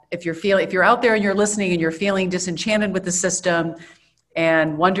if you're out there and you're listening and you're feeling disenchanted with the system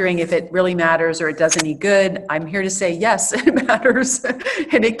and wondering if it really matters or it does any good, I'm here to say, yes, it matters.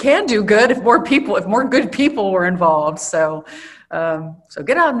 And it can do good if more good people were involved. So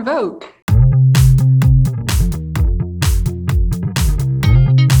get out and vote.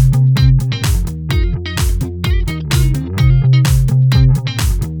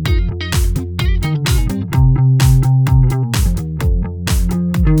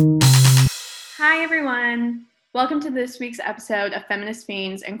 Hi, everyone. Welcome to this week's episode of Feminist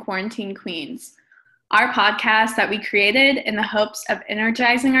Fiends and Quarantine Queens, our podcast that we created in the hopes of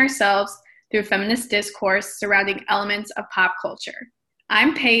energizing ourselves through feminist discourse surrounding elements of pop culture.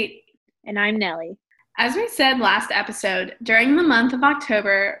 I'm Paige. And I'm Nellie. As we said last episode, during the month of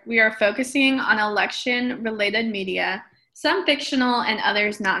October, we are focusing on election-related media, some fictional and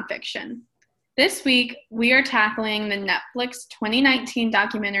others nonfiction. This week, we are tackling the Netflix 2019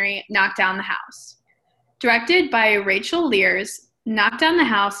 documentary, Knock Down the House. Directed by Rachel Lears, Knock Down the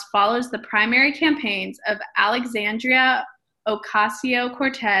House follows the primary campaigns of Alexandria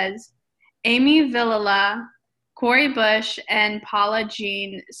Ocasio-Cortez, Amy Vilela, Cori Bush, and Paula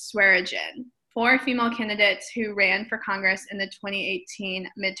Jean Swearengin, 4 female candidates who ran for Congress in the 2018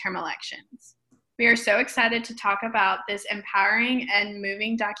 midterm elections. We are so excited to talk about this empowering and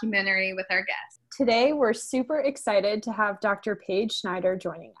moving documentary with our guests. Today, we're super excited to have Dr. Paige Schneider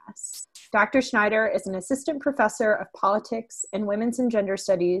joining us. Dr. Schneider is an assistant professor of politics and women's and gender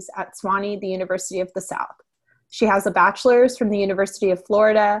studies at Sewanee, the University of the South. She has a bachelor's from the University of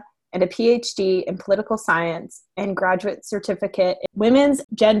Florida and a PhD in political science and graduate certificate in women's,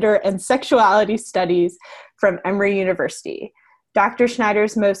 gender, and sexuality studies from Emory University. Dr.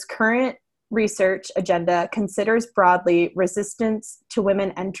 Schneider's most current research agenda considers broadly resistance to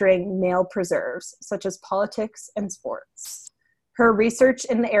women entering male preserves, such as politics and sports. Her research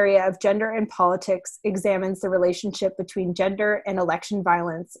in the area of gender and politics examines the relationship between gender and election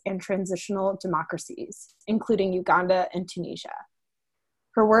violence in transitional democracies, including Uganda and Tunisia.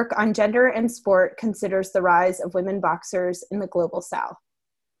 Her work on gender and sport considers the rise of women boxers in the global South.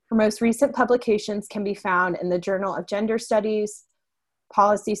 Her most recent publications can be found in the Journal of Gender Studies,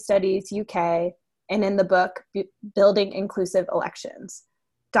 Policy Studies UK, and in the book Building Inclusive Elections.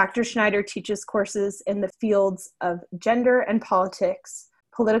 Dr. Schneider teaches courses in the fields of gender and politics,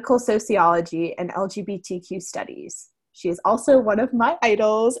 political sociology, and LGBTQ studies. She is also one of my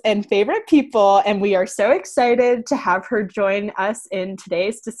idols and favorite people, and we are so excited to have her join us in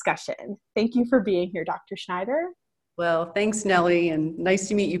today's discussion. Thank you for being here, Dr. Schneider. Well, thanks, Nellie, and nice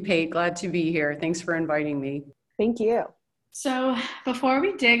to meet you, Paige. Glad to be here. Thanks for inviting me. Thank you. So before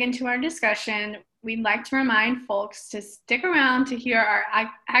we dig into our discussion, we'd like to remind folks to stick around to hear our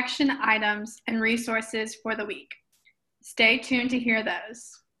action items and resources for the week. Stay tuned to hear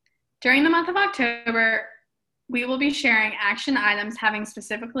those. During the month of October, we will be sharing action items having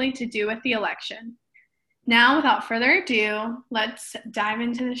specifically to do with the election. Now, without further ado, let's dive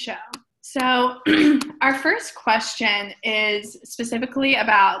into the show. So our first question is specifically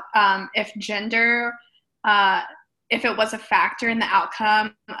about if gender, if it was a factor in the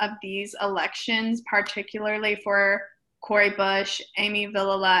outcome of these elections, particularly for Cori Bush, Amy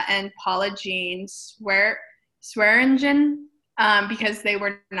Vilela, and Paula Jean Swearengin, because they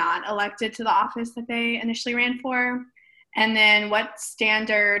were not elected to the office that they initially ran for. And then what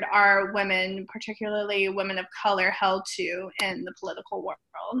standard are women, particularly women of color, held to in the political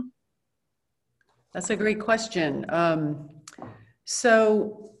world? That's a great question.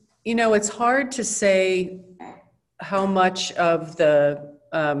 So, it's hard to say how much of the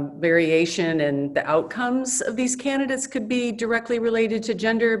variation and the outcomes of these candidates could be directly related to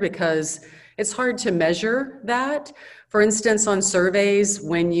gender, because it's hard to measure that. For instance, on surveys,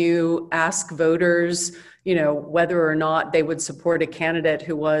 when you ask voters, whether or not they would support a candidate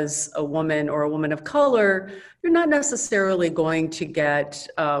who was a woman or a woman of color, you're not necessarily going to get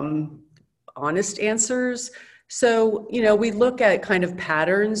honest answers. So, we look at kind of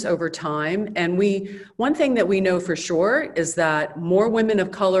patterns over time, and one thing that we know for sure is that more women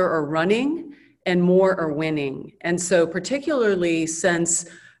of color are running and more are winning. And so particularly since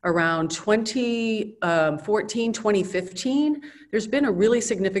around 2014, 2015, there's been a really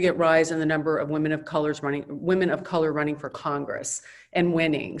significant rise in the number of women of color running for Congress and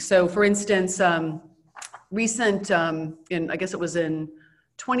winning. So for instance, recent, I guess it was in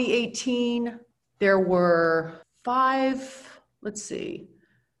 2018, there were there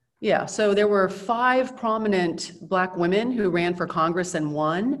were 5 prominent Black women who ran for Congress and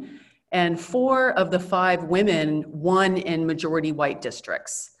won, and 4 of the 5 women won in majority white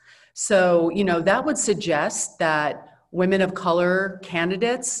districts. So, that would suggest that women of color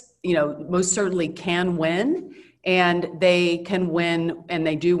candidates, most certainly can win, and they can win, and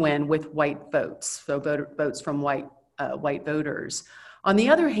they do win with white votes, so votes from white voters. On the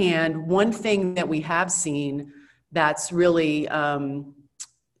other hand, one thing that we have seen that's really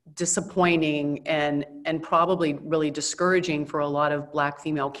disappointing and probably really discouraging for a lot of Black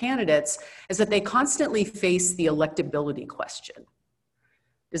female candidates is that they constantly face the electability question.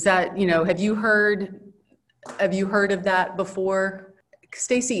 Is that, have you heard of that before?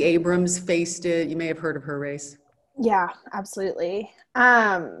 Stacey Abrams faced it. You may have heard of her race. Yeah, absolutely.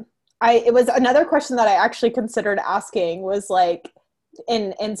 It was another question that I actually considered asking, was like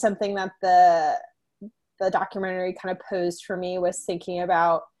in something that the documentary kind of posed for me, was thinking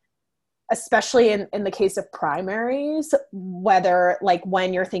about, especially in the case of primaries, whether like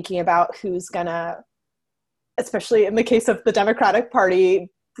when you're thinking about who's gonna, especially in the case of the Democratic Party,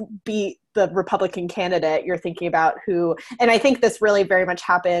 beat the Republican candidate, you're thinking about who, and I think this really very much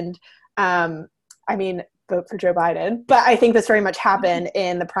happened, vote for Joe Biden, but I think this very much happened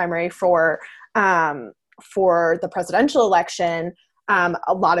in the primary for the presidential election.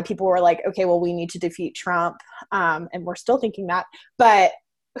 A lot of people were like, okay, well, we need to defeat Trump, and we're still thinking that, but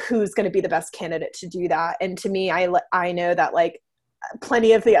who's going to be the best candidate to do that? And to me, I know that like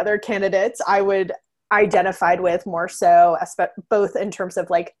plenty of the other candidates I would identified with more so, both in terms of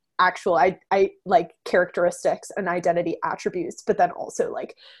like actual I like characteristics and identity attributes, but then also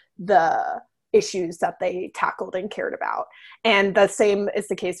like the issues that they tackled and cared about. And the same is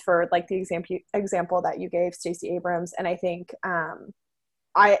the case for like the example that you gave, Stacey Abrams. And I think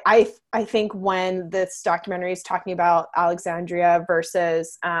I think when this documentary is talking about Alexandria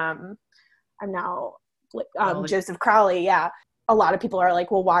versus Joseph Crowley, yeah, a lot of people are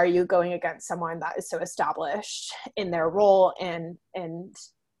like, well, why are you going against someone that is so established in their role and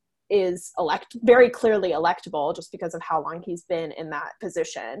is very clearly electable just because of how long he's been in that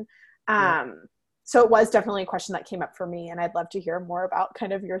position? So it was definitely a question that came up for me, and I'd love to hear more about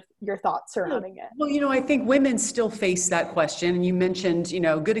kind of your thoughts surrounding it. Well, I think women still face that question. And you mentioned,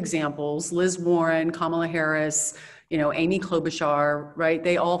 good examples, Liz Warren, Kamala Harris, Amy Klobuchar, right?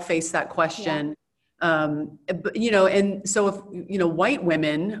 They all face that question. Yeah. And so if, white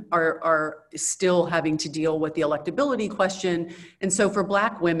women are still having to deal with the electability question. And so for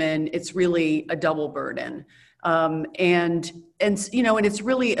Black women, it's really a double burden. And it's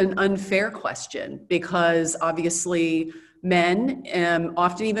really an unfair question, because obviously men,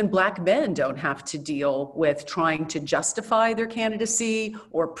 often even Black men, don't have to deal with trying to justify their candidacy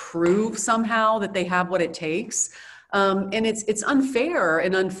or prove somehow that they have what it takes. And it's unfair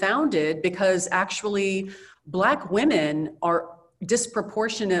and unfounded, because actually Black women are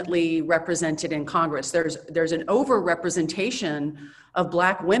disproportionately represented in Congress. There's an overrepresentation of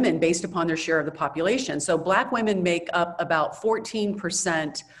Black women based upon their share of the population. So Black women make up about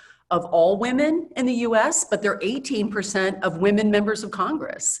 14% of all women in the US, but they're 18% of women members of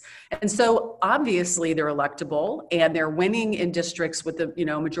Congress. And so obviously they're electable, and they're winning in districts with the,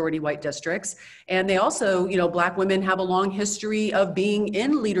 majority white districts. And they also, Black women have a long history of being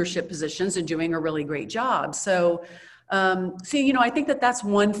in leadership positions and doing a really great job. So, I think that's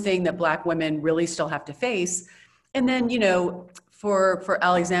one thing that Black women really still have to face. And then, for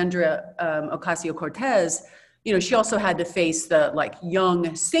Alexandria Ocasio-Cortez, she also had to face the like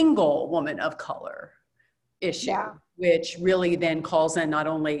young single woman of color issue, which really then calls in, not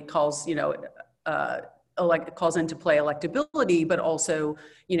only calls, calls into play electability, but also,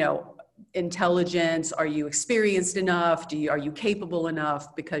 intelligence. Are you experienced enough? Are you capable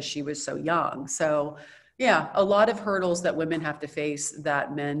enough? Because she was so young. So yeah, a lot of hurdles that women have to face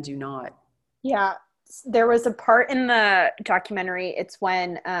that men do not. Yeah. There was a part in the documentary, it's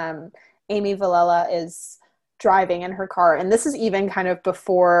when Amy Villela is driving in her car, and this is even kind of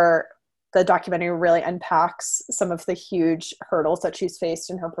before the documentary really unpacks some of the huge hurdles that she's faced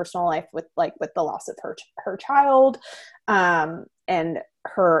in her personal life with the loss of her child, and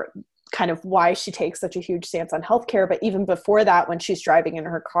her kind of why she takes such a huge stance on healthcare. But even before that, when she's driving in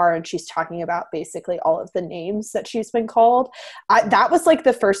her car and she's talking about basically all of the names that she's been called, that was like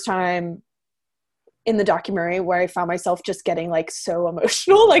the first time in the documentary where I found myself just getting like so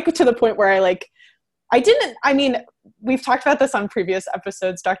emotional, like to the point where we've talked about this on previous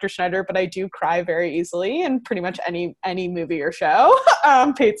episodes, Dr. Schneider, but I do cry very easily in pretty much any movie or show.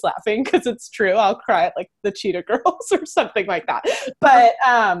 Pate's laughing because it's true. I'll cry at like the Cheetah Girls or something like that. But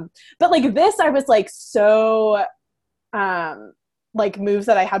like this, I was like so like moved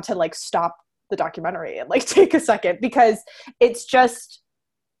that I had to like stop the documentary and like take a second, because it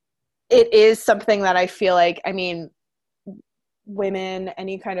is something that I feel like, women,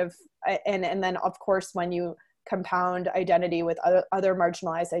 any kind of, and then of course when you compound identity with other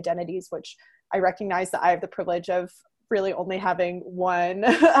marginalized identities, which I recognize that I have the privilege of really only having one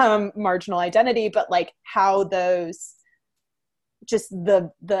marginal identity, but like how those, just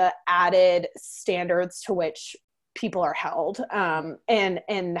the added standards to which people are held,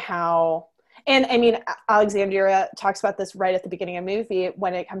 and how, and I mean, Alexandria talks about this right at the beginning of the movie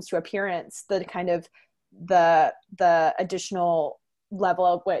when it comes to appearance, the kind of the additional level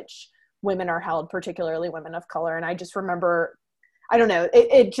of which women are held, particularly women of color. And I just remember, I don't know,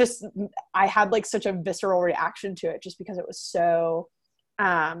 it just, I had like such a visceral reaction to it just because it was so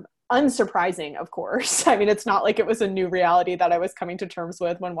unsurprising, of course. I mean, it's not like it was a new reality that I was coming to terms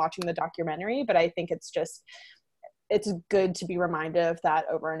with when watching the documentary, but I think it's good to be reminded of that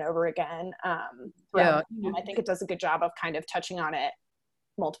over and over again. Yeah. I think it does a good job of kind of touching on it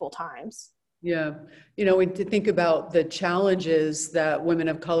multiple times. Yeah. You know, to think about the challenges that women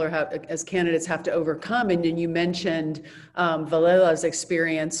of color have as candidates have to overcome. And then you mentioned Valela's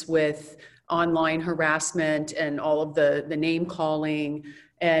experience with online harassment and all of the name calling.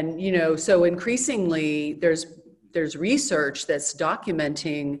 And, you know, so increasingly there's research that's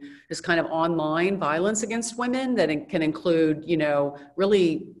documenting this kind of online violence against women that it can include, you know,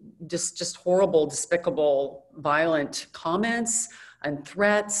 really just horrible, despicable, violent comments and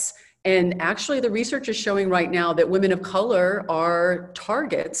threats. And actually the research is showing right now that women of color are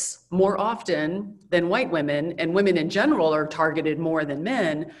targets more often than white women, and women in general are targeted more than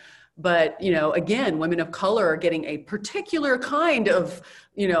men. But, you know, again, women of color are getting a particular kind of,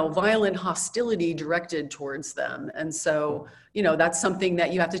 you know, violent hostility directed towards them. And so, you know, that's something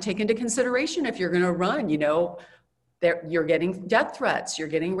that you have to take into consideration if you're going to run. You know, you're getting death threats, you're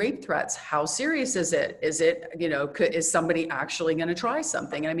getting rape threats. How serious is it? Is it, you know, is somebody actually going to try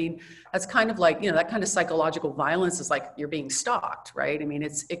something? I mean, that's kind of like, you know, that kind of psychological violence is like you're being stalked, right? I mean,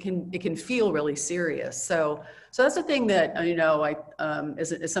 it can feel really serious. So that's the thing that, you know,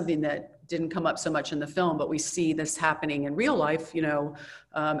 is something that didn't come up so much in the film, but we see this happening in real life, you know,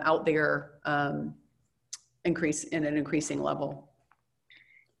 out there, increase in an increasing level.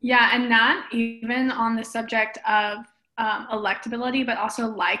 Yeah, and not even on the subject of electability, but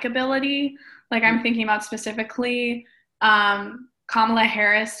also likability. Like I'm thinking about specifically Kamala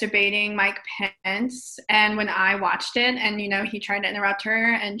Harris debating Mike Pence. And when I watched it and, you know, he tried to interrupt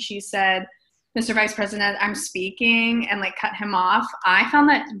her and she said, "Mr. Vice President, I'm speaking," and like cut him off. I found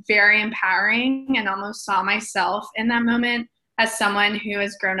that very empowering and almost saw myself in that moment as someone who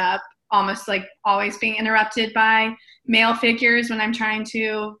has grown up almost like always being interrupted by male figures when I'm trying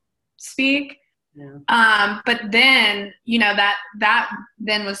to speak. Yeah. But then, you know, that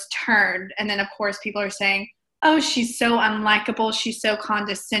then was turned. And then of course people are saying, "Oh, she's so unlikable. She's so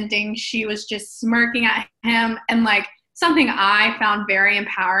condescending. She was just smirking at him." And like something I found very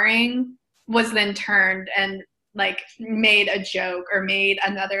empowering was then turned and like made a joke or made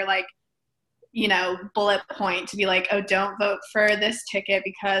another like, you know, bullet point to be like, "Oh, don't vote for this ticket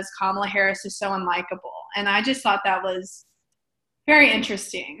because Kamala Harris is so unlikable." And I just thought that was very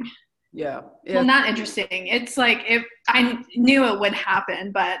interesting. Yeah. Well, not interesting. It's like I knew it would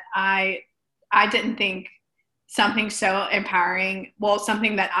happen, but I didn't think something so empowering, well,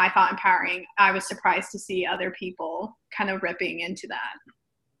 something that I thought empowering, I was surprised to see other people kind of ripping into that.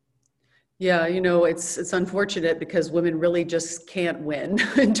 Yeah, you know, it's unfortunate because women really just can't win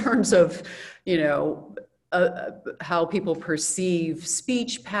in terms of, you know, how people perceive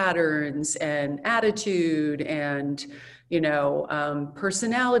speech patterns and attitude and, you know,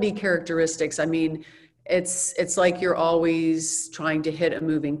 personality characteristics. I mean, it's like you're always trying to hit a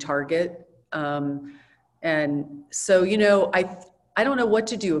moving target. And so, you know, I don't know what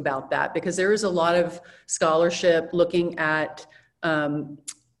to do about that because there is a lot of scholarship looking at,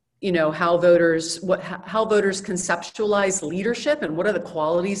 you know, how voters conceptualize leadership and what are the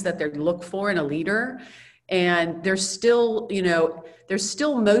qualities that they look for in a leader. And there's still, you know, there's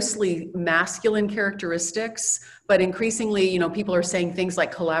still mostly masculine characteristics, but increasingly, you know, people are saying things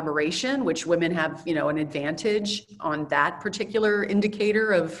like collaboration, which women have, you know, an advantage on that particular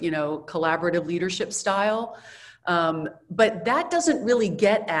indicator of, you know, collaborative leadership style. But that doesn't really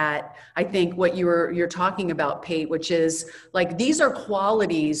get at, I think, what you're talking about, Paige, which is like, these are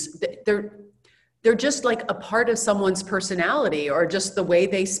qualities that they're just like a part of someone's personality or just the way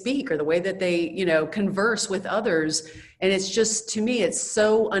they speak or the way that they, you know, converse with others. And it's just, to me, it's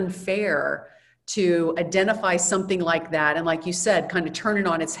so unfair to identify something like that. And like you said, kind of turn it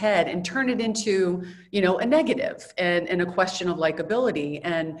on its head and turn it into, you know, a negative and a question of likability.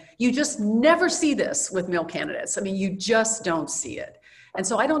 And you just never see this with male candidates. I mean, you just don't see it. And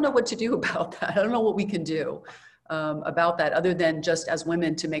so I don't know what to do about that. I don't know what we can do about that other than just as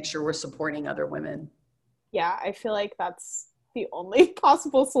women to make sure we're supporting other women. Yeah, I feel like that's the only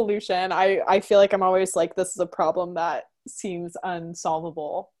possible solution. I feel like I'm always like, this is a problem that seems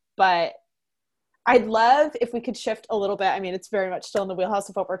unsolvable. But I'd love if we could shift a little bit. I mean, it's very much still in the wheelhouse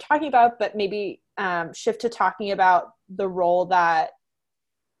of what we're talking about, but maybe shift to talking about the role that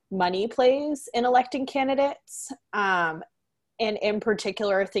money plays in electing candidates. And in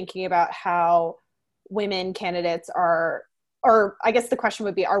particular, thinking about how women candidates are, or I guess the question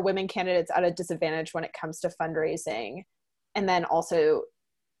would be, are women candidates at a disadvantage when it comes to fundraising? And then also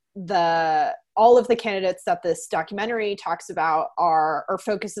all of the candidates that this documentary talks about are, or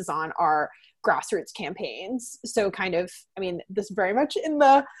focuses on, are grassroots campaigns. So kind of, I mean, this very much in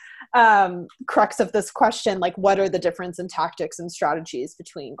the crux of this question, like what are the difference in tactics and strategies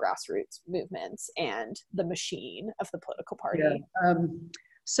between grassroots movements and the machine of the political party? Yeah.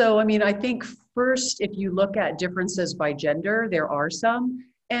 So, I mean, I think first, if you look at differences by gender, there are some.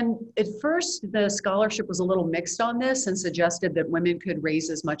 And at first, the scholarship was a little mixed on this and suggested that women could raise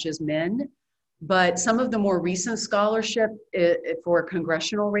as much as men. But some of the more recent scholarship for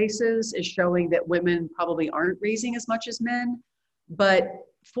congressional races is showing that women probably aren't raising as much as men. But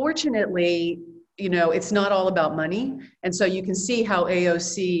fortunately, you know, it's not all about money. And so you can see how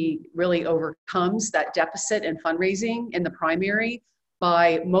AOC really overcomes that deficit in fundraising in the primary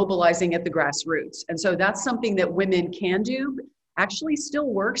by mobilizing at the grassroots. And so that's something that women can do. Actually still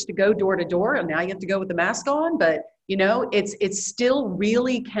works to go door to door. And now you have to go with the mask on, but you know, it still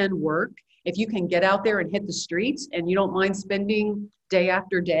really can work. If you can get out there and hit the streets and you don't mind spending day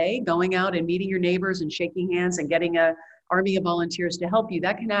after day going out and meeting your neighbors and shaking hands and getting a army of volunteers to help you,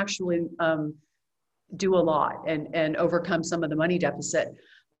 that can actually do a lot and overcome some of the money deficit.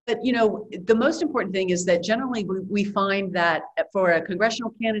 But you know, the most important thing is that generally we find that for a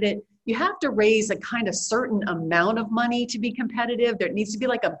congressional candidate, you have to raise a kind of certain amount of money to be competitive. There needs to be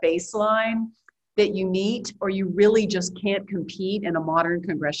like a baseline that you meet, or you really just can't compete in a modern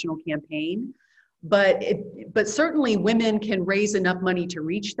congressional campaign. But certainly women can raise enough money to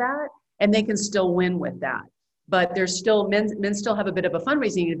reach that, and they can still win with that. But there's still men still have a bit of a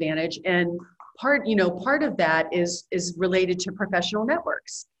fundraising advantage, and part of that is related to professional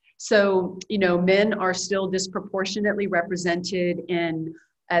networks. So you know, men are still disproportionately represented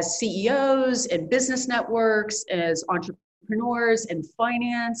as CEOs and business networks, as entrepreneurs in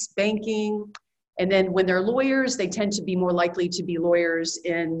finance, banking. And then when they're lawyers, they tend to be more likely to be lawyers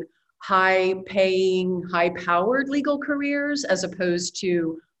in high-paying, high-powered legal careers as opposed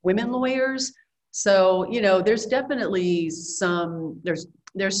to women lawyers. So, you know, there's definitely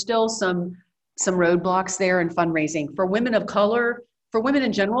there's still some roadblocks there in fundraising. For women of color, for women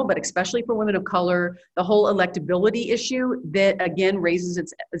in general, but especially for women of color, the whole electability issue that again raises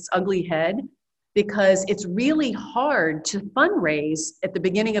its ugly head, because it's really hard to fundraise at the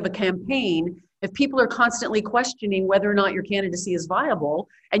beginning of a campaign if people are constantly questioning whether or not your candidacy is viable,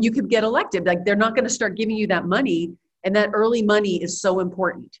 and you could get elected. Like, they're not going to start giving you that money, and that early money is so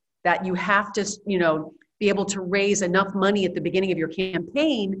important that you have to, you know, be able to raise enough money at the beginning of your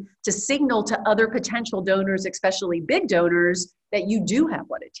campaign to signal to other potential donors, especially big donors, that you do have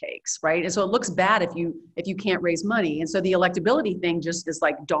what it takes, right? And so it looks bad if you can't raise money. And so the electability thing just is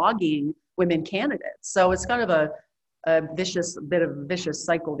like dogging women candidates. So it's kind of a vicious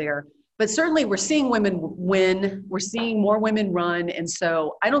cycle there. But certainly we're seeing women win, we're seeing more women run. And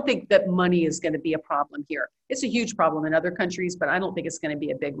so I don't think that money is going to be a problem here. It's a huge problem in other countries, but I don't think it's going to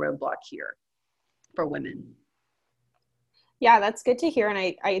be a big roadblock here for women. Yeah, that's good to hear. And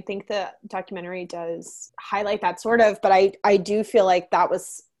I think the documentary does highlight that sort of, but I do feel like that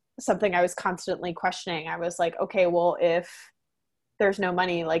was something I was constantly questioning. I was like, okay, well, if there's no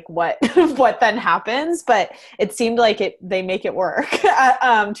money, like what then happens? But it seemed like they make it work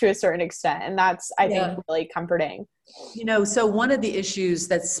to a certain extent. And that's, I think, really comforting. You know, so one of the issues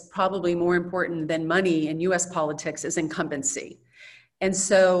that's probably more important than money in US politics is incumbency. And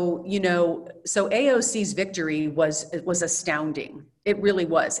so, you know, so AOC's victory was astounding. It really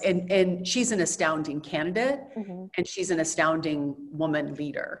was. And she's an astounding candidate, mm-hmm. and she's an astounding woman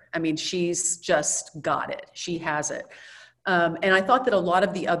leader. I mean, she's just got it. She has it. And I thought that a lot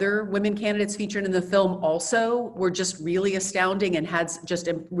of the other women candidates featured in the film also were just really astounding and had just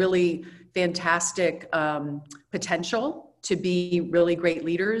a really fantastic potential to be really great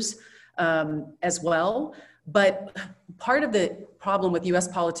leaders as well. But part of the problem with US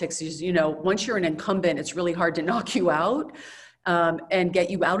politics is, you know, once you're an incumbent, it's really hard to knock you out and get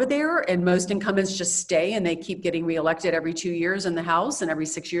you out of there. And most incumbents just stay, and they keep getting reelected every 2 years in the House and every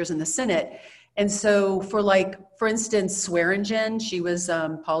 6 years in the Senate. And so for instance, Swearingen, she was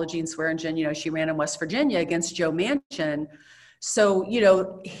Paula Jean Swearingen, you know, she ran in West Virginia against Joe Manchin. So,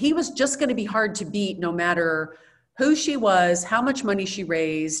 he was just going to be hard to beat no matter who she was, how much money she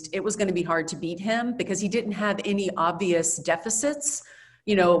raised. It was going to be hard to beat him because he didn't have any obvious deficits.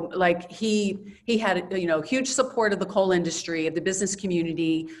 Like he had, huge support of the coal industry, of the business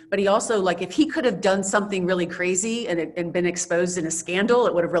community, but he also, like, if he could have done something really crazy and been exposed in a scandal,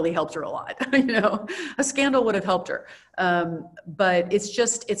 it would have really helped her a lot. A scandal would have helped her. But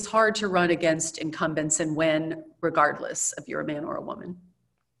it's hard to run against incumbents and win regardless if you're a man or a woman.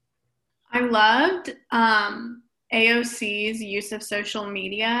 I loved AOC's use of social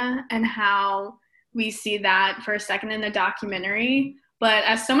media and how we see that for a second in the documentary. But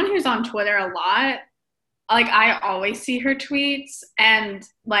as someone who's on Twitter a lot, like, I always see her tweets, and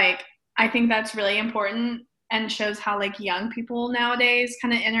like, I think that's really important and shows how, like, young people nowadays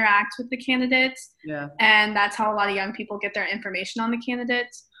kind of interact with the candidates. Yeah. And that's how a lot of young people get their information on the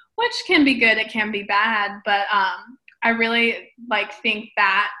candidates, which can be good, it can be bad. But I really think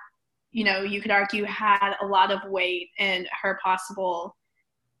that, you could argue had a lot of weight in her possible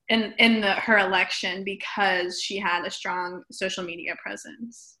her election because she had a strong social media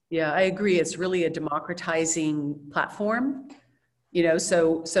presence. Yeah, I agree. It's really a democratizing platform,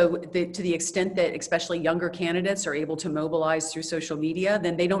 so to the extent that especially younger candidates are able to mobilize through social media,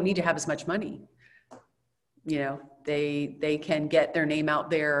 then they don't need to have as much money. They can get their name out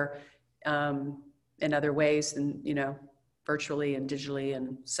there in other ways and, virtually and digitally.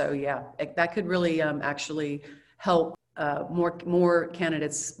 And so, yeah, that could really actually help more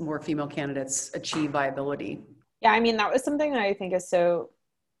candidates, more female candidates achieve viability. Yeah, I mean, that was something that I think is so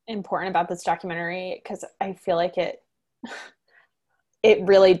important about this documentary, because I feel like it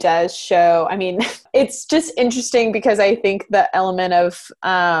really does show. I mean, it's just interesting because I think the element of,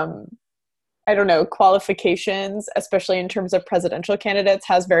 qualifications, especially in terms of presidential candidates,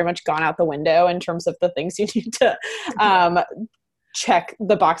 has very much gone out the window in terms of the things you need to check,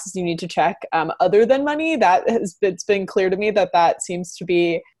 the boxes you need to check, other than money. It's been clear to me that seems to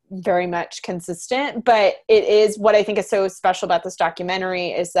be very much consistent. But it is, what I think is so special about this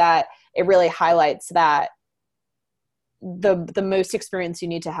documentary is that it really highlights that the most experience you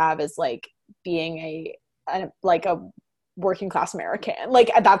need to have is like being a working class American. Like,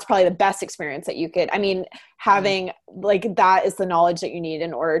 that's probably the best experience that you could, having like, that is the knowledge that you need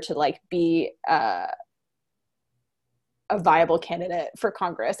in order to like be a viable candidate for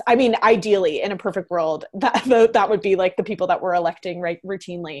Congress. I mean, ideally, in a perfect world, that would be like the people that we're electing, right,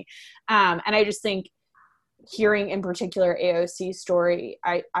 routinely. And I just think hearing in particular AOC's story,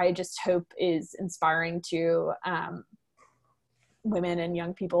 I just hope is inspiring to women and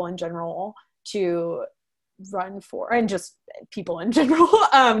young people in general to run for, and just people in general,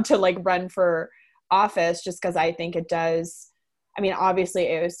 to like run for office, just because I think it does. I mean, obviously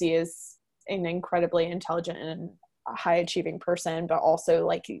AOC is an incredibly intelligent and high achieving person, but also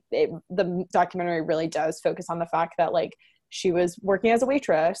like the documentary really does focus on the fact that like she was working as a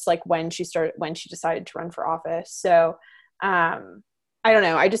waitress like when she decided to run for office. So I don't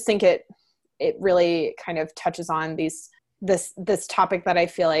know, I just think it really kind of touches on this topic that I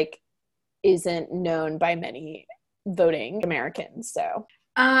feel like isn't known by many voting Americans. So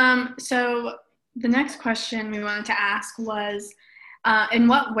the next question we wanted to ask was, in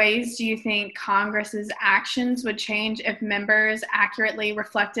what ways do you think Congress's actions would change if members accurately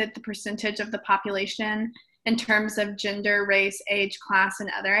reflected the percentage of the population in terms of gender, race, age, class, and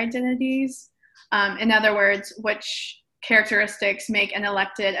other identities? In other words, which characteristics make an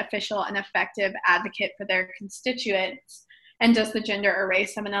elected official an effective advocate for their constituents? And does the gender or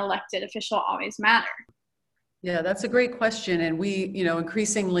race of an elected official always matter? Yeah, that's a great question. And we,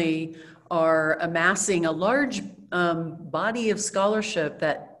 increasingly are amassing a large body of scholarship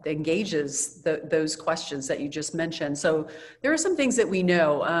that engages those questions that you just mentioned. So there are some things that we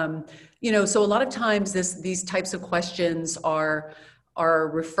know. So a lot of times these types of questions are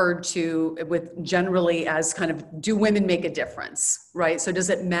referred to with generally as kind of, do women make a difference, right? So does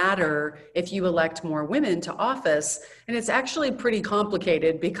it matter if you elect more women to office? And it's actually pretty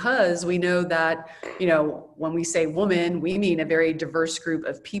complicated because we know that, when we say woman, we mean a very diverse group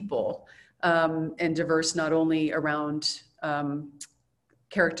of people, and diverse not only around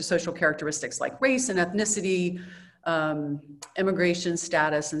social characteristics like race and ethnicity, immigration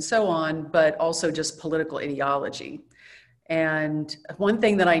status, and so on, but also just political ideology. And one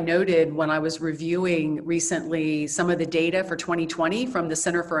thing that I noted when I was reviewing recently some of the data for 2020 from the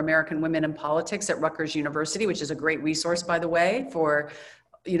Center for American Women in Politics at Rutgers University, which is a great resource, by the way, for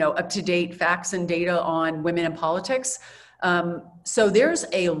up-to-date facts and data on women in politics. So there's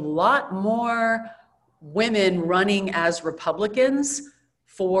a lot more women running as Republicans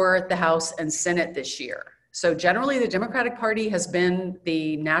for the House and Senate this year So generally, the Democratic Party has been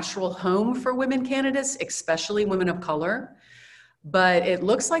the natural home for women candidates, especially women of color. But it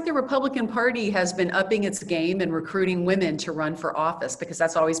looks like the Republican Party has been upping its game and recruiting women to run for office, because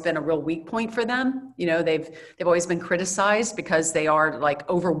that's always been a real weak point for them. You know, they've always been criticized because they are like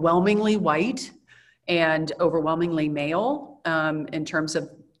overwhelmingly white and overwhelmingly male in terms of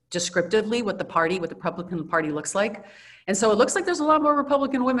descriptively what the Republican Party looks like. And so it looks like there's a lot more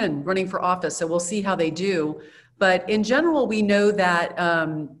Republican women running for office. So we'll see how they do. But in general, we know that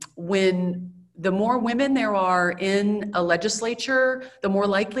when the more women there are in a legislature, the more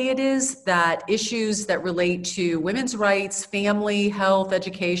likely it is that issues that relate to women's rights, family, health,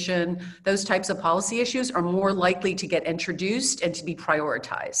 education, those types of policy issues are more likely to get introduced and to be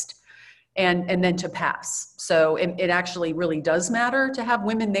prioritized and then to pass. So it actually really does matter to have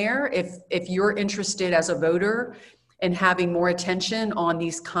women there if you're interested as a voter in having more attention on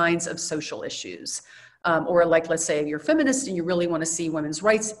these kinds of social issues. Or like, let's say you're feminist and you really want to see women's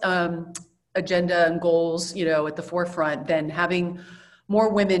rights agenda and goals, you know, at the forefront, then having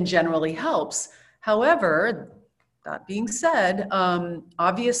more women generally helps. However, that being said,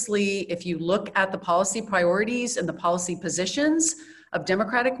 obviously, if you look at the policy priorities and the policy positions of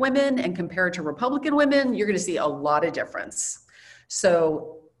Democratic women and compare it to Republican women, you're going to see a lot of difference.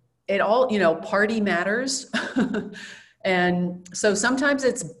 So it all, you know, party matters. And so sometimes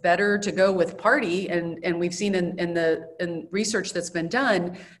it's better to go with party, and we've seen in research that's been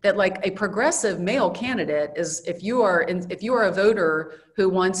done that like a progressive male candidate is, if you are a voter who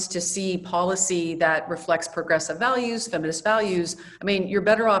wants to see policy that reflects progressive values, feminist values, I mean, you're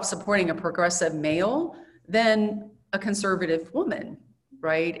better off supporting a progressive male than a conservative woman,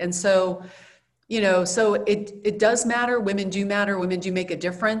 right? And so, you know, so it does matter. Women do matter. Women do make a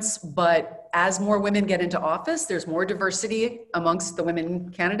difference. But as more women get into office, there's more diversity amongst the women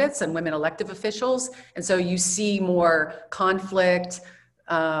candidates and women elective officials. And so you see more conflict.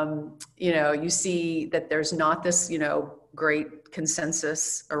 You know, you see that there's not this, you know, great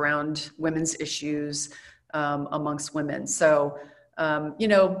consensus around women's issues amongst women. So, you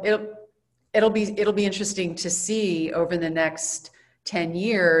know, it'll be interesting to see over the next 10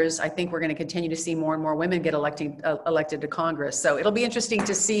 years. I think we're going to continue to see more and more women get elected to Congress. So it'll be interesting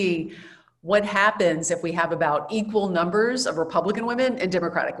to see what happens if we have about equal numbers of Republican women and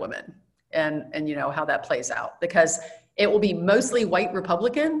Democratic women, and you know how that plays out, because it will be mostly white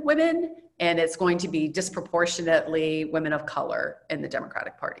Republican women and it's going to be disproportionately women of color in the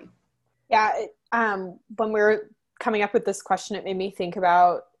Democratic Party. Yeah, when we were coming up with this question, it made me think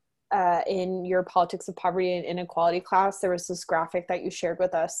about in your Politics of Poverty and Inequality class, there was this graphic that you shared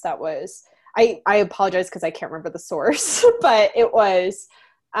with us that was, I apologize because I can't remember the source, but it was,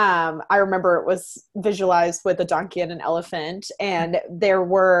 I remember it was visualized with a donkey and an elephant, and there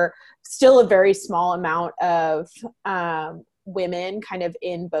were still a very small amount of women kind of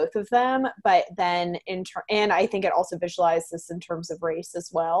in both of them, but then and I think it also visualized this in terms of race as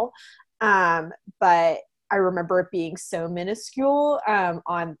well. But I remember it being so minuscule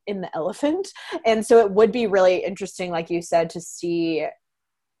in the elephant. And so it would be really interesting, like you said, to see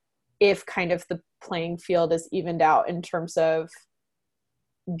if kind of the playing field is evened out in terms of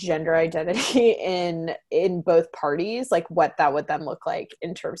gender identity in both parties, like what that would then look like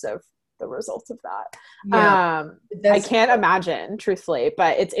in terms of the results of that. Yeah, I can't imagine, truthfully,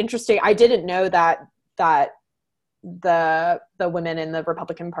 but it's interesting. I didn't know that the women in the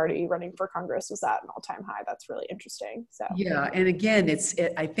Republican Party running for Congress was at an all-time high. That's really interesting. So yeah, and again,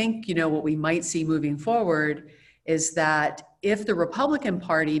 I think, you know, what we might see moving forward is that if the Republican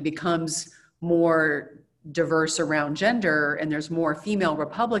Party becomes more diverse around gender and there's more female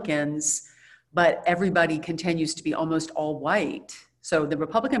Republicans, but everybody continues to be almost all white. So the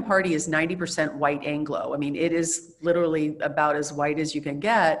Republican Party is 90% white Anglo. I mean, it is literally about as white as you can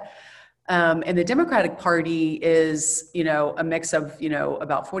get. And the Democratic Party is, you know, a mix of, you know,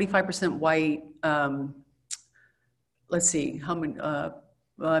 about 45% white. Let's see, how many, well,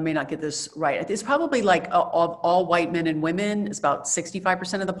 I may not get this right. It's probably like all white men and women is about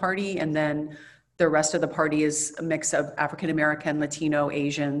 65% of the party. And then the rest of the party is a mix of African-American, Latino,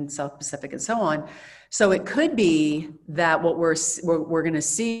 Asian, South Pacific, and so on. So it could be that what we're going to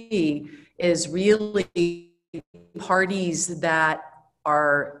see is really parties that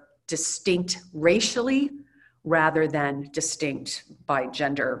are distinct racially rather than distinct by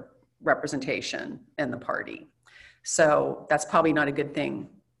gender representation in the party. So that's probably not a good thing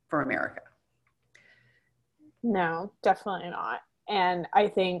for America. No, definitely not. And I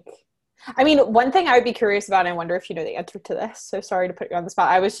think, I mean, one thing I would be curious about, and I wonder if you know the answer to this, so sorry to put you on the spot.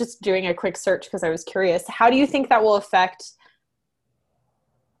 I was just doing a quick search because I was curious. How do you think that will affect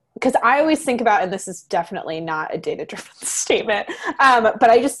because I always think about, and this is definitely not a data-driven statement, but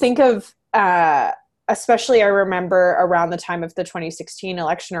I just think of, especially I remember around the time of the 2016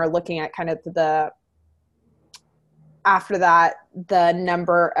 election, or looking at kind of after that, the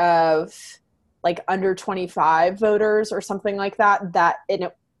number of like under 25 voters or something like that, that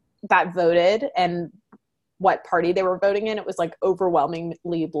voted, and what party they were voting in, it was like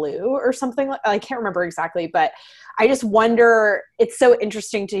overwhelmingly blue or something. I can't remember exactly, but I just wonder, it's so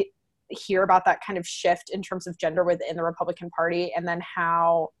interesting to hear about that kind of shift in terms of gender within the Republican Party, and then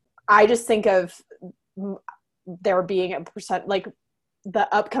how I just think of there being a percent, like the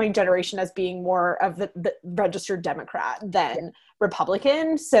upcoming generation as being more of the registered Democrat than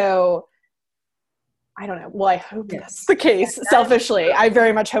Republican. So I don't know. Well, I hope that's the case. Selfishly, I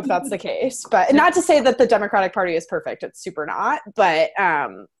very much hope that's the case. But not to say that the Democratic Party is perfect. It's super not. But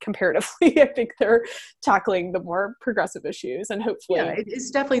comparatively, I think they're tackling the more progressive issues, and hopefully, it's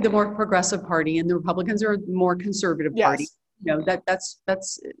definitely the more progressive party, and the Republicans are the more conservative party. That's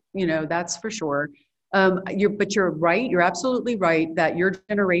for sure. But you're right. You're absolutely right that your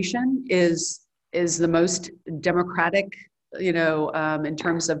generation is the most democratic, in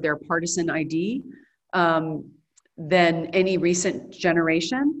terms of their partisan ID, than any recent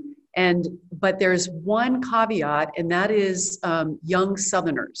generation. But there's one caveat, and that is young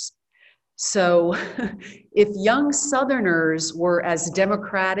Southerners. So if young Southerners were as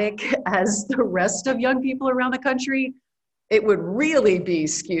democratic as the rest of young people around the country, it would really be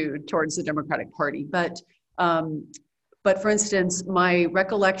skewed towards the Democratic Party. But for instance, my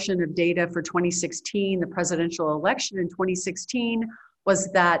recollection of data for 2016, the presidential election in 2016,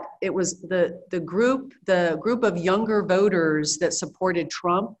 was that it was the group of younger voters that supported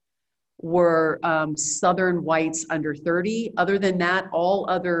Trump were Southern whites under 30. Other than that, all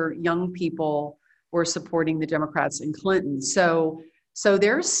other young people were supporting the Democrats and Clinton. So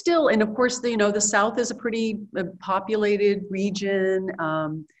there's still, and of course, the South is a pretty populated region.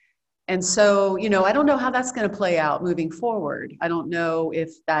 And so, I don't know how that's going to play out moving forward. I don't know if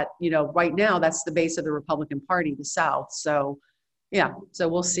that, right now that's the base of the Republican Party, the South. So, yeah, so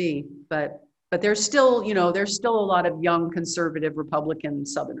we'll see. But there's still, there's still a lot of young conservative Republican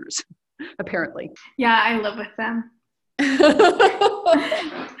Southerners, apparently. Yeah, I live with them.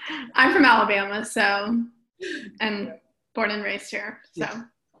 I'm from Alabama, and born and raised here. So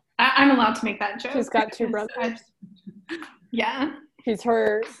I'm allowed to make that joke. She's got two brothers. Yeah. She's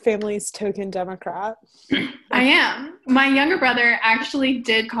her family's token Democrat. I am. My younger brother actually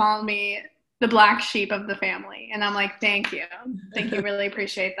did call me the black sheep of the family. And I'm like, thank you. Thank you. Really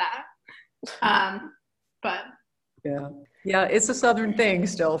appreciate that. But yeah, it's a Southern thing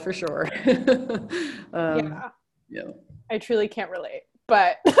still, for sure. Yeah. I truly can't relate,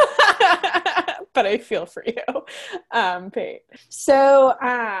 but but I feel for you, Paige. So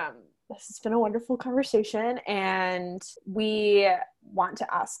this has been a wonderful conversation, and we want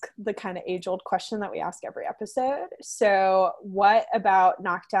to ask the kind of age-old question that we ask every episode. So what about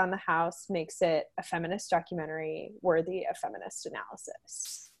Knock Down the House makes it a feminist documentary worthy of feminist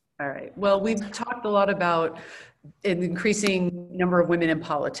analysis? All right. Well, we've talked a lot about an increasing number of women in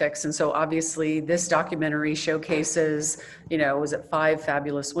politics. And so obviously this documentary showcases, was it 5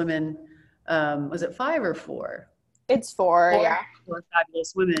 fabulous women? Was it 5 or 4? It's 4, yeah. 4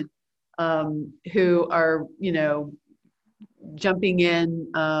 fabulous women who are, jumping in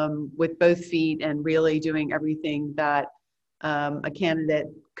with both feet and really doing everything that a candidate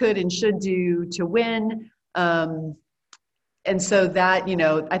could and should do to win. And so that,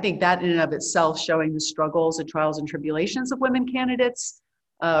 I think that in and of itself, showing the struggles and trials and tribulations of women candidates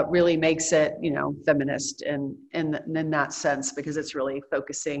really makes it, feminist in that sense, because it's really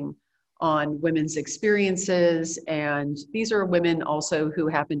focusing on women's experiences. And these are women also who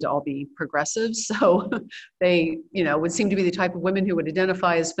happen to all be progressives. So they, would seem to be the type of women who would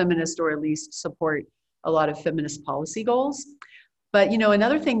identify as feminist, or at least support a lot of feminist policy goals. But,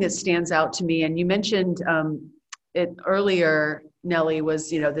 another thing that stands out to me, and you mentioned it earlier, Nellie, was,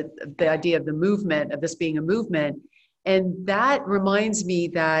 the idea of the movement, of this being a movement. And that reminds me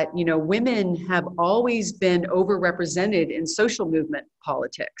that, women have always been overrepresented in social movement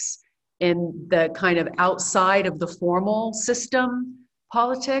politics, in the kind of outside of the formal system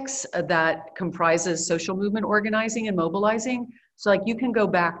politics that comprises social movement organizing and mobilizing. So like you can go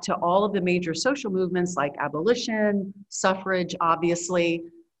back to all of the major social movements like abolition, suffrage, obviously,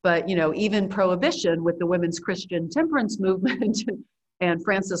 but even prohibition with the women's Christian temperance movement and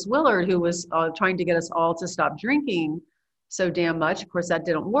Frances Willard, who was trying to get us all to stop drinking so damn much. Of course, that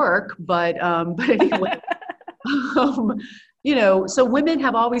didn't work, but anyway. So women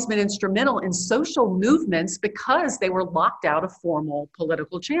have always been instrumental in social movements because they were locked out of formal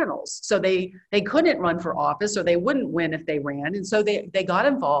political channels. So they couldn't run for office, or they wouldn't win if they ran. And so they got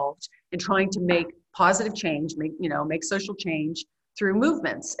involved in trying to make positive change, make social change through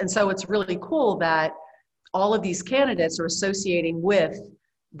movements. And so it's really cool that all of these candidates are associating with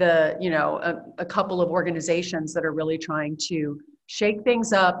a couple of organizations that are really trying to shake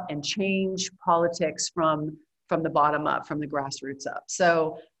things up and change politics from the bottom up, from the grassroots up.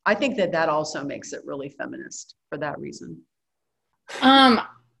 So I think that also makes it really feminist for that reason.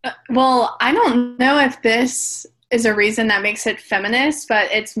 Well, I don't know if this is a reason that makes it feminist, but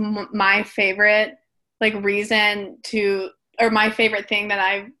it's my favorite reason or my favorite thing that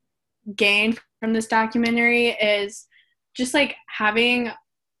I've gained from this documentary is just having,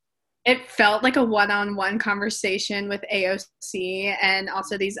 it felt like a one-on-one conversation with AOC and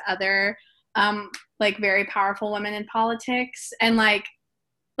also these other very powerful women in politics. And like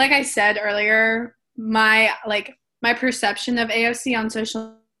I said earlier, my perception of AOC on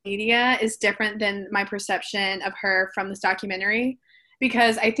social media is different than my perception of her from this documentary,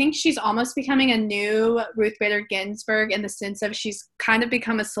 because I think she's almost becoming a new Ruth Bader Ginsburg in the sense of she's kind of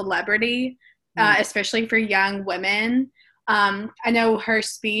become a celebrity, especially for young women. I know her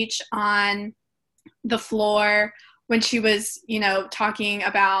speech on the floor when she was, talking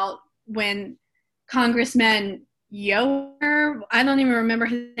about when Congressman Yoder, I don't even remember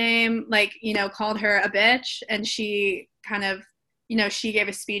his name, called her a bitch, and she kind of, she gave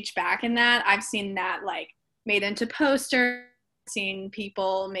a speech back in that. I've seen that made into posters, seen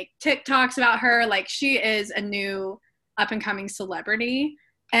people make TikToks about her. She is a new up and coming celebrity.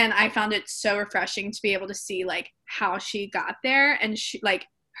 And I found it so refreshing to be able to see how she got there, and she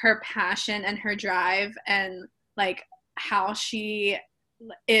her passion and her drive, and how she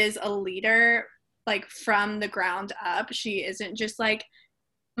is a leader from the ground up. She isn't just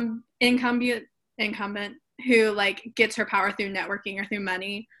incumbent who gets her power through networking or through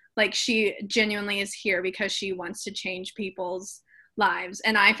money. She genuinely is here because she wants to change people's lives.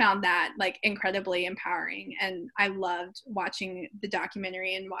 And I found that incredibly empowering, and I loved watching the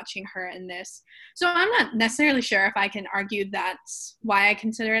documentary and watching her in this. So I'm not necessarily sure if I can argue that's why I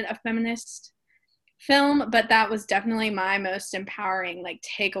consider it a feminist film, but that was definitely my most empowering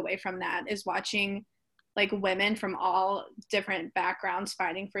takeaway from that, is watching women from all different backgrounds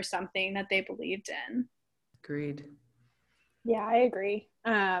fighting for something that they believed in. Agreed. Yeah, I agree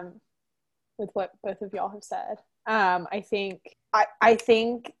with what both of y'all have said. I think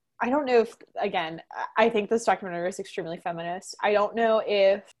I don't know if, again, I think this documentary is extremely feminist. I don't know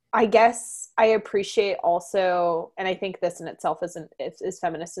if, I guess I appreciate also, and I think this in itself is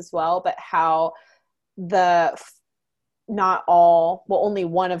feminist as well, but how only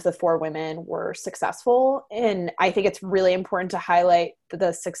one of the four women were successful. And I think it's really important to highlight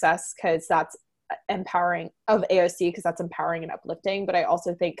the success, because that's empowering of AOC, because that's empowering and uplifting. But I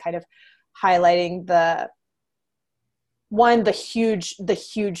also think kind of highlighting the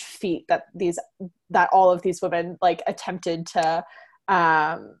huge feat that all of these women attempted to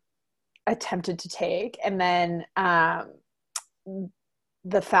take, and then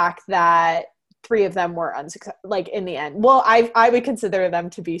the fact that three of them were unsuccessful, in the end. Well, I would consider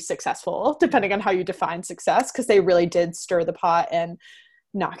them to be successful, depending on how you define success, because they really did stir the pot and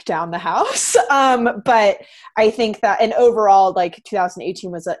knock down the house. But I think that, and overall,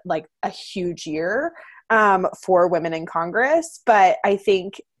 2018 was a huge year for women in Congress. But I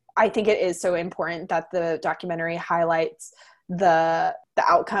think it is so important that the documentary highlights the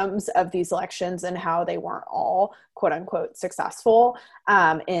outcomes of these elections and how they weren't all quote unquote successful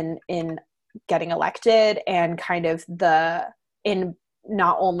in getting elected, and kind of in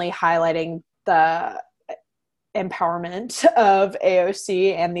not only highlighting the empowerment of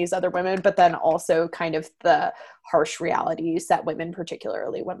AOC and these other women, but then also kind of the harsh realities that women,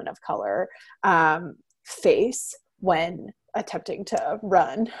 particularly women of color, face when attempting to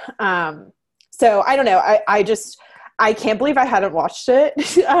run. So I don't know. I can't believe I hadn't watched it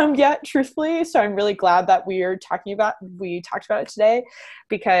yet, truthfully. So I'm really glad that we talked about it today,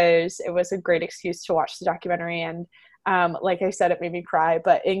 because it was a great excuse to watch the documentary. And like I said, it made me cry,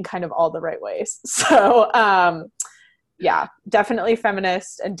 but in kind of all the right ways. So yeah, definitely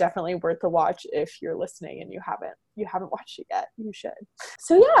feminist, and definitely worth the watch if you're listening and you haven't watched it yet. You should.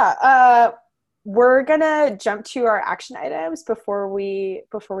 So yeah, we're gonna jump to our action items before we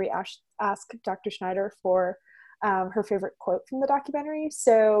ask Dr. Schneider for her favorite quote from the documentary.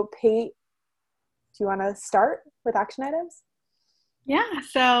 So Pate, do you want to start with action items? Yeah,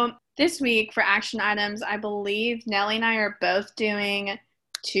 so this week for action items, I believe Nellie and I are both doing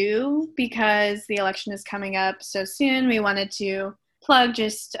too, because the election is coming up so soon. We wanted to plug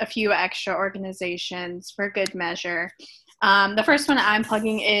just a few extra organizations for good measure. The first one I'm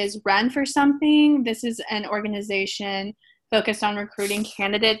plugging is Run for Something. This is an organization focused on recruiting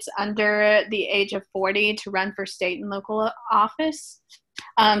candidates under the age of 40 to run for state and local office.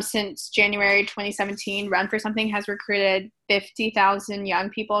 Since January 2017, Run for Something has recruited 50,000 young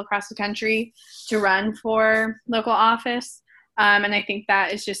people across the country to run for local office. And I think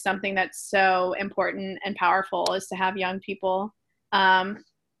that is just something that's so important and powerful, is to have young people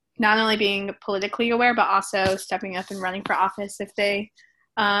not only being politically aware, but also stepping up and running for office if they,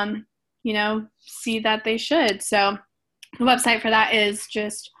 see that they should. So the website for that is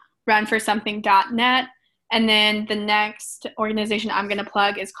just runforsomething.net. And then the next organization I'm going to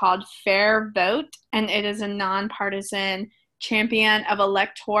plug is called Fair Vote, and it is a nonpartisan champion of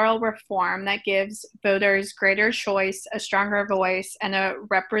electoral reform that gives voters greater choice, a stronger voice, and a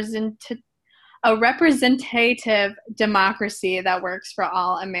representative democracy that works for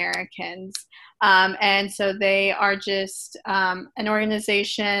all Americans. And so they are just an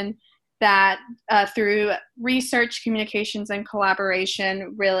organization that through research, communications, and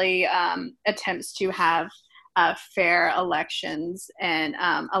collaboration really attempts to have fair elections and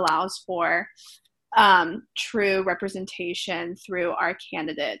allows for true representation through our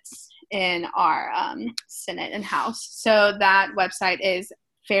candidates in our Senate and House. So that website is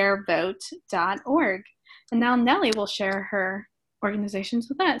fairvote.org. And now Nellie will share her organizations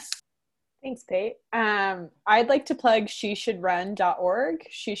with us. Thanks, Paige. I'd like to plug sheshouldrun.org.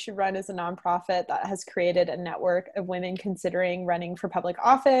 She Should Run is a nonprofit that has created a network of women considering running for public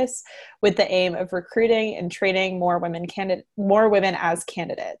office with the aim of recruiting and training more women as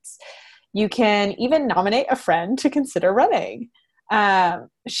candidates. You can even nominate a friend to consider running.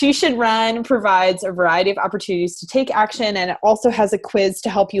 She Should Run provides a variety of opportunities to take action, and it also has a quiz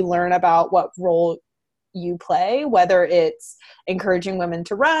to help you learn about what role you play, whether it's encouraging women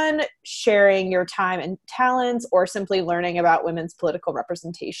to run, sharing your time and talents, or simply learning about women's political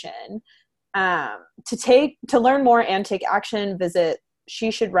representation. To learn more and take action, visit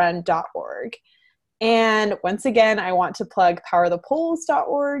sheshouldrun.org. And once again, I want to plug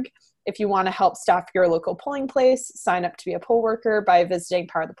powerthepolls.org. If you want to help staff your local polling place, sign up to be a poll worker by visiting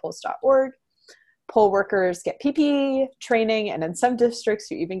powerthepolls.org. Poll workers get PPE, training, and in some districts,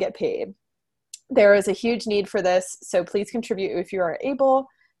 you even get paid. There is a huge need for this, so please contribute if you are able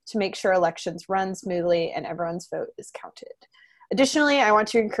to make sure elections run smoothly and everyone's vote is counted. Additionally, I want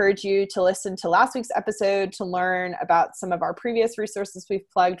to encourage you to listen to last week's episode to learn about some of our previous resources we've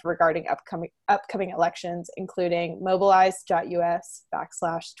plugged regarding upcoming elections, including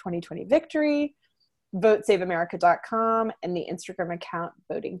mobilize.us/2020victory, votesaveamerica.com, and the Instagram account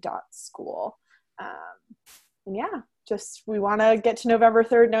voting.school. We want to get to November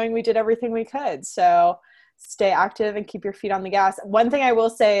 3rd knowing we did everything we could. So stay active and keep your feet on the gas. One thing I will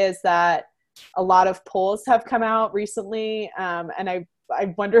say is that a lot of polls have come out recently, and I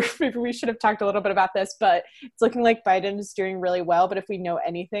wonder if maybe we should have talked a little bit about this, but it's looking like Biden is doing really well. But if we know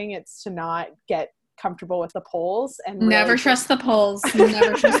anything, it's to not get comfortable with the polls and never trust the polls.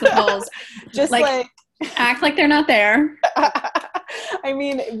 Never trust the polls. Just act like they're not there. I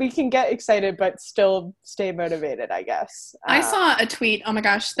mean, we can get excited, but still stay motivated, I guess. I saw a tweet. Oh my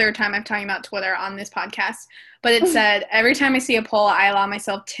gosh, third time I'm talking about Twitter on this podcast. But it said, every time I see a poll, I allow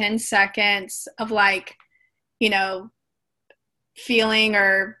myself 10 seconds of feeling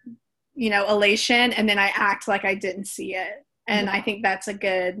or, elation. And then I act like I didn't see it. And I think that's a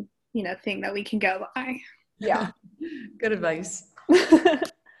good, thing that we can go by. Yeah. Good advice.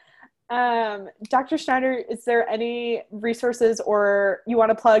 Dr. Schneider, is there any resources or you want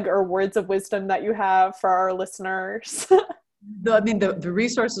to plug or words of wisdom that you have for our listeners? The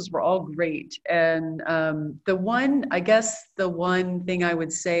resources were all great. And the one thing I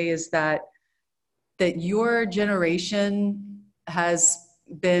would say is that your generation has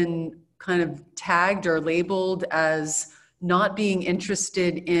been kind of tagged or labeled as not being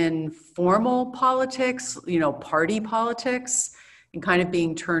interested in formal politics, party politics, and kind of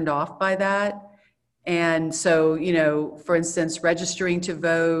being turned off by that. And so, for instance, registering to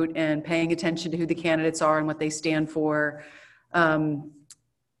vote and paying attention to who the candidates are and what they stand for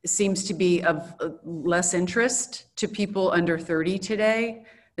seems to be of less interest to people under 30 today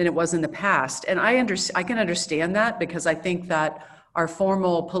than it was in the past. And I can understand that, because I think that our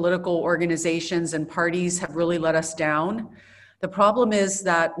formal political organizations and parties have really let us down. The problem is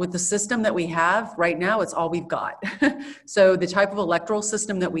that with the system that we have right now, it's all we've got. So the type of electoral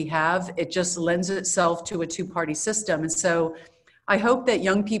system that we have, it just lends itself to a two-party system. And so I hope that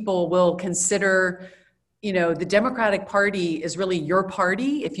young people will consider the Democratic Party is really your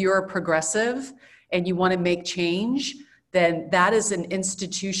party. If you're a progressive and you want to make change, then that is an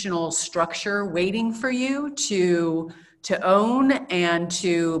institutional structure waiting for you to own and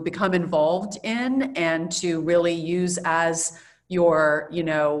to become involved in and to really use as your,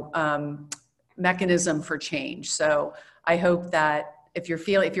 mechanism for change. So I hope that if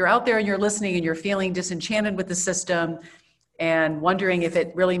you're out there and you're listening and you're feeling disenchanted with the system and wondering if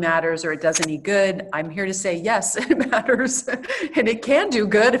it really matters or it does any good, I'm here to say, yes, it matters. And it can do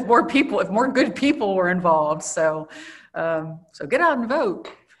good if more good people were involved. So get out and vote.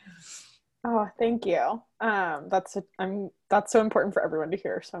 Oh, thank you. That's so important for everyone to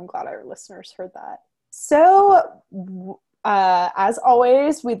hear. So I'm glad our listeners heard that. So, as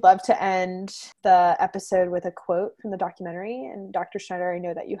always, we'd love to end the episode with a quote from the documentary. And Dr. Schneider, I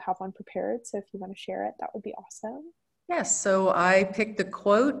know that you have one prepared. So if you want to share it, that would be awesome. Yes. So I picked the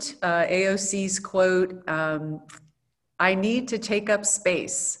quote, AOC's quote, "I need to take up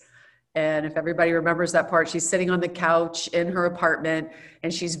space." And if everybody remembers that part, she's sitting on the couch in her apartment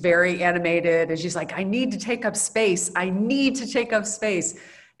and she's very animated and she's like, "I need to take up space. I need to take up space."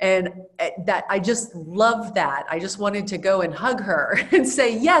 And that, I just love that. I just wanted to go and hug her and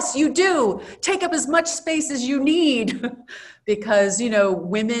say, yes, you do. Take up as much space as you need. Because,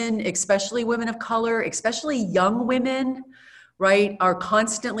 women, especially women of color, especially young women, right, are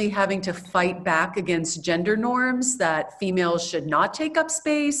constantly having to fight back against gender norms that females should not take up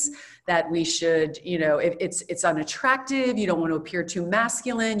space, that we should, it's unattractive. You don't want to appear too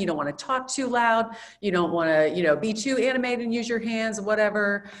masculine. You don't want to talk too loud. You don't want to, be too animated and use your hands,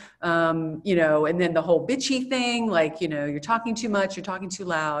 whatever. And then the whole bitchy thing, like, you're talking too much, you're talking too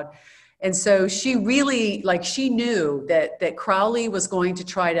loud. And so she really, she knew that Crowley was going to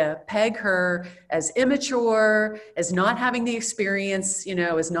try to peg her as immature, as not having the experience,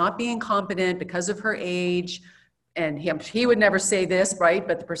 as not being competent because of her age. And he would never say this, right?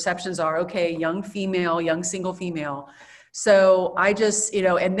 But the perceptions are, okay, young female, young single female. So I just,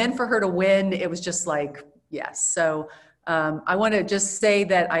 and then for her to win, it was just like, yes. So I want to just say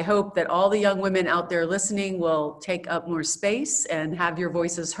that I hope that all the young women out there listening will take up more space and have your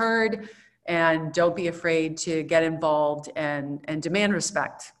voices heard, and don't be afraid to get involved and demand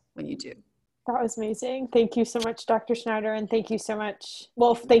respect when you do. That was amazing. Thank you so much, Dr. Schneider. And thank you so much.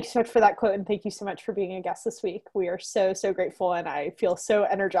 Well, thank you so much for that quote. And thank you so much for being a guest this week. We are so, so grateful. And I feel so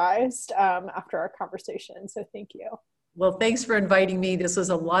energized after our conversation. So thank you. Well, thanks for inviting me. This was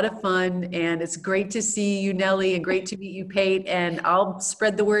a lot of fun. And it's great to see you, Nellie, and great to meet you, Paige. And I'll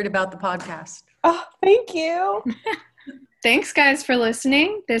spread the word about the podcast. Oh, thank you. Thanks, guys, for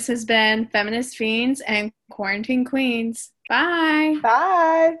listening. This has been Feminist Fiends and Quarantine Queens. Bye.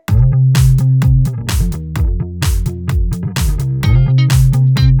 Bye.